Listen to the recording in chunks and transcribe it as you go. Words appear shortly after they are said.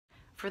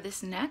For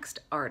this next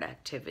art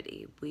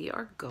activity, we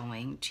are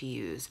going to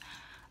use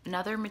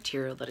another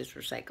material that is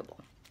recyclable.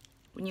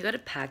 When you get a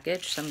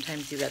package,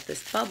 sometimes you get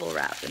this bubble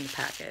wrap in the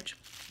package.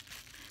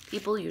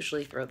 People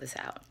usually throw this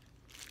out,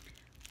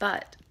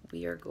 but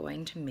we are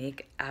going to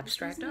make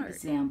abstract art. This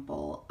is an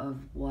example of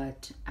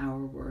what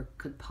our work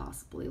could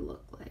possibly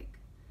look like.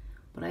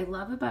 What I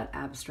love about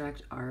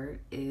abstract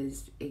art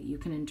is you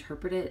can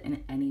interpret it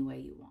in any way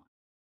you want.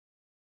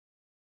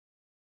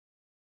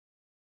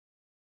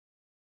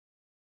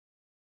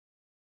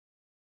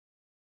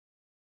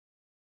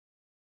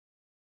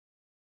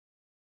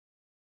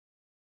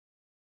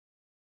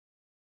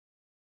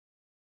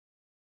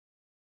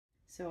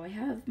 So I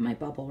have my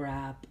bubble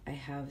wrap, I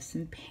have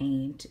some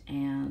paint,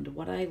 and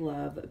what I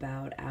love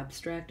about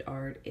abstract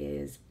art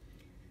is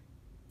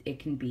it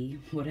can be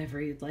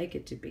whatever you'd like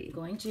it to be. I'm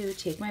going to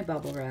take my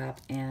bubble wrap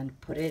and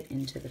put it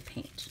into the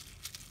paint.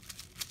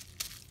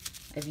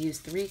 I've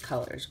used 3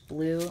 colors,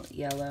 blue,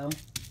 yellow,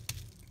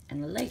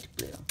 and a light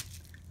blue.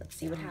 Let's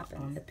see what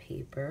happens on the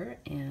paper,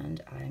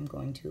 and I'm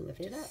going to lift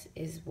it up. This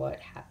is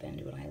what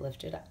happened when I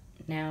lift it up.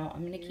 Now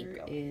I'm going to keep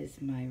going. Here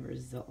is my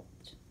result.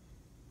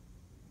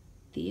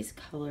 These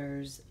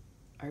colors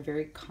are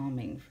very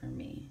calming for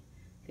me.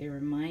 They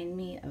remind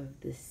me of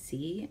the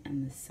sea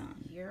and the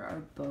sun. Here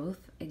are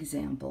both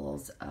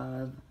examples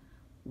of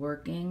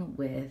working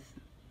with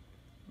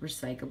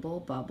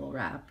recyclable bubble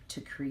wrap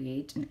to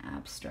create an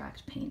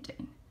abstract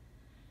painting.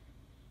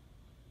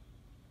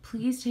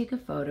 Please take a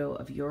photo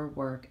of your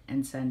work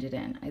and send it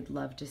in. I'd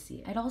love to see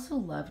it. I'd also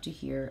love to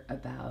hear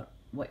about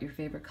what your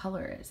favorite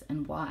color is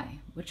and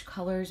why. Which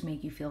colors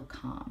make you feel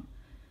calm?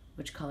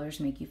 Which colors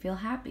make you feel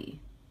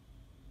happy?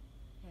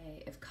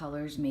 If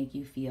colors make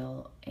you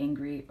feel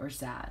angry or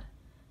sad.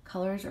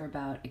 Colors are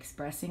about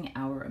expressing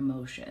our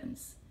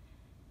emotions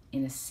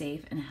in a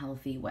safe and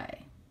healthy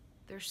way.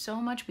 There's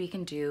so much we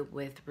can do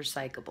with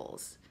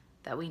recyclables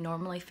that we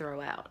normally throw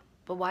out,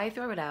 but why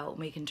throw it out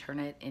when we can turn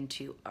it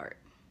into art?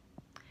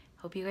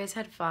 Hope you guys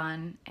had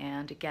fun,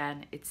 and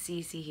again, it's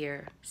Cici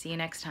here. See you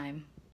next time.